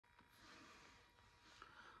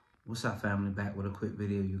What's up, family? Back with a quick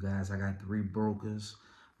video, you guys. I got 3 brokers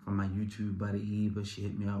from my YouTube buddy Eva. She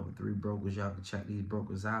hit me out with 3 brokers. Y'all can check these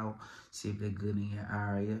brokers out, see if they're good in your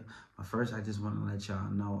area. But first, I just want to let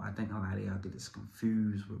y'all know, I think a lot of y'all get this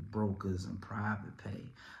confused with brokers and private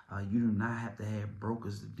pay. You do not have to have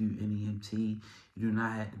brokers to do NEMT. You do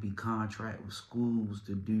not have to be contract with schools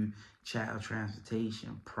to do child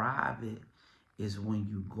transportation. Private is when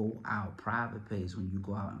you go out. Private pay is when you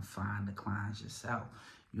go out and find the clients yourself.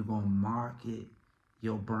 You're going to market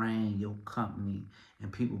your brand, your company,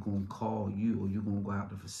 and people going to call you, or you're going to go out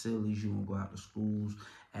to facilities, you're going to go out to schools,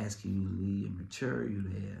 asking you to leave your material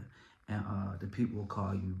there. And the people will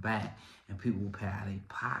call you back, and people will pay out of their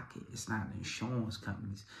pocket. It's not the insurance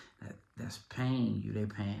companies that's paying you. They're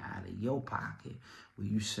paying out of your pocket. Where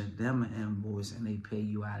you send them an invoice and they pay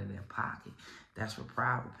you out of their pocket. That's what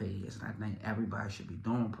private pay is, and I think everybody should be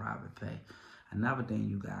doing private pay. Another thing,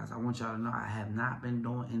 you guys, I want y'all to know I have not been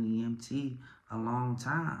doing NEMT a long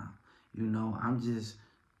time. You know, I'm just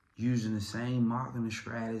using the same marketing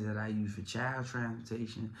strategies that I use for child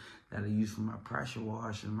transportation, that I use for my pressure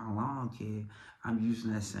washer and my lawn care. I'm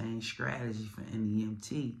using that same strategy for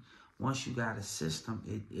NEMT. Once you got a system,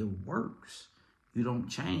 it works. You don't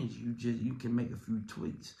change. You can make a few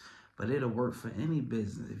tweaks, but it'll work for any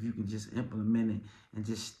business if you can just implement it and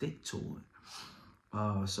just stick to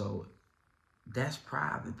it. So that's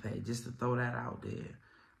private pay, just to throw that out there.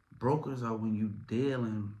 Brokers are when you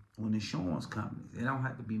dealing with insurance companies. They don't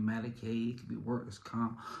have to be Medicaid, it could be workers'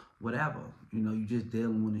 comp, whatever. You know, you just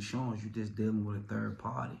dealing with insurance, you just dealing with a third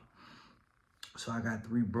party. So I got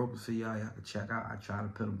 3 brokers for y'all can check out. I try to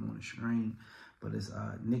put them on the screen, but it's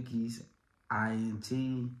Nikki's,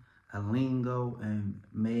 INT, Alingo, and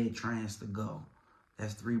Med Trans to Go.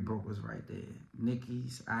 That's 3 brokers right there.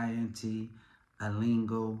 Nikki's, INT,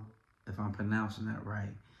 Alingo, if I'm pronouncing that right,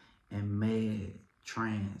 and Med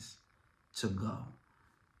Trans to Go.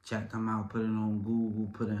 Check them out. Put it on Google.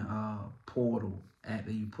 Put in portal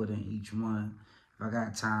after you put in each one. If I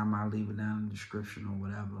got time, I'll leave it down in the description or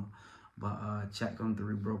whatever. But check them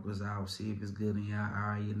 3 brokers out. See if it's good in your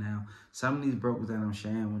area. Now, some of these brokers that I'm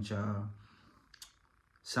sharing with y'all,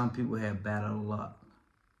 some people have better luck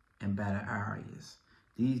in better areas.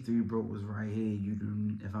 These 3 brokers right here, you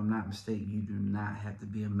do, if I'm not mistaken, you do not have to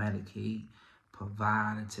be a Medicaid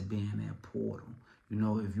provider to be in that portal. You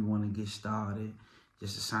know, if you want to get started,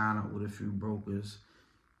 just to sign up with a few brokers,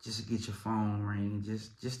 just to get your phone ringing,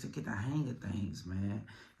 just to get the hang of things, man.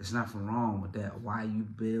 There's nothing wrong with that. Why you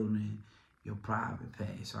building your private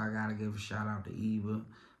pay? So I gotta give a shout out to Eva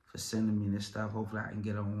for sending me this stuff. Hopefully I can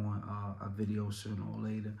get on a video sooner or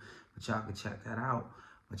later. But y'all can check that out.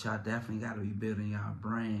 But y'all definitely got to be building y'all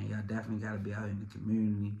brand. Y'all definitely got to be out in the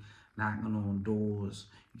community, knocking on doors.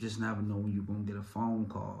 You just never know when you're going to get a phone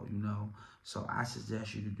call, you know. So I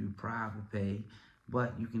suggest you to do private pay.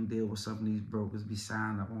 But you can deal with some of these brokers, be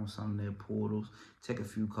signed up on some of their portals, take a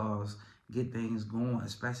few calls, get things going,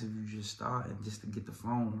 especially if you just starting, just to get the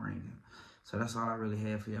phone ringing. So that's all I really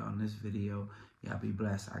have for y'all in this video. Y'all be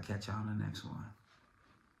blessed. I'll catch y'all in the next one.